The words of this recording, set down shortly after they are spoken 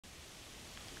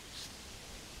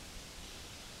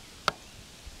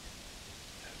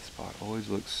spot always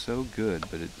looks so good,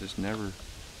 but it just never,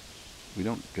 we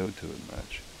don't go to it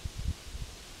much.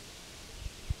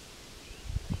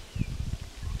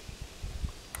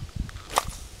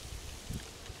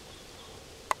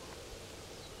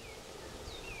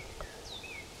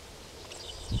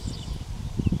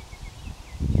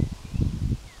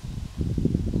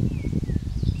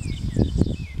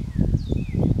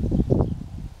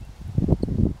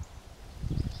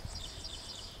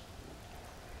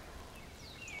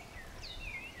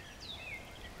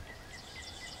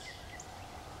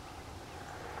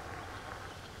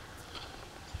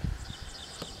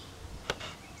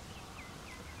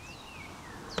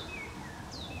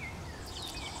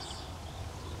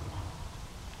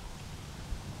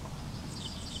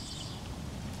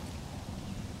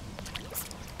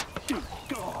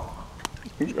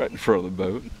 Right in front of the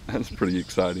boat. That's pretty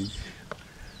exciting.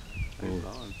 We'll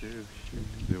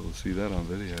be able to see that on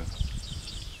video.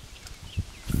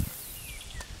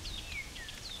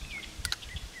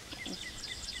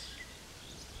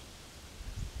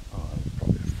 Oh, that's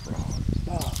probably a frog.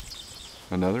 Oh.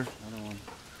 Another? Another one.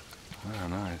 Oh,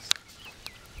 nice.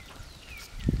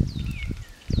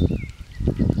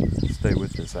 Stay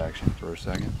with this action for a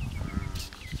second.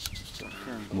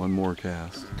 One more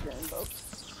cast.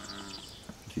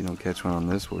 If you don't catch one on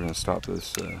this, we're going to stop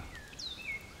this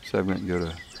segment and go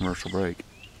to commercial break.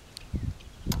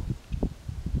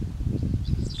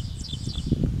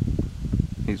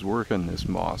 He's working this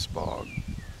moss bog.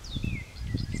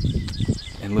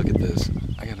 And look at this.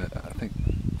 I think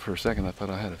for a second I thought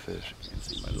I had a fish. I can't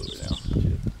see my lure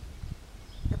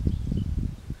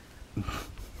now.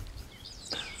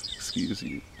 Excuse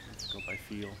you. Let's go by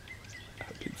feel.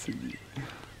 I can see you.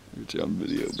 Get you on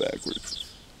video backwards.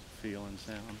 Feel and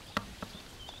sound.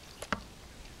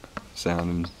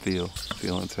 Sound and feel.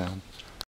 Feel and sound.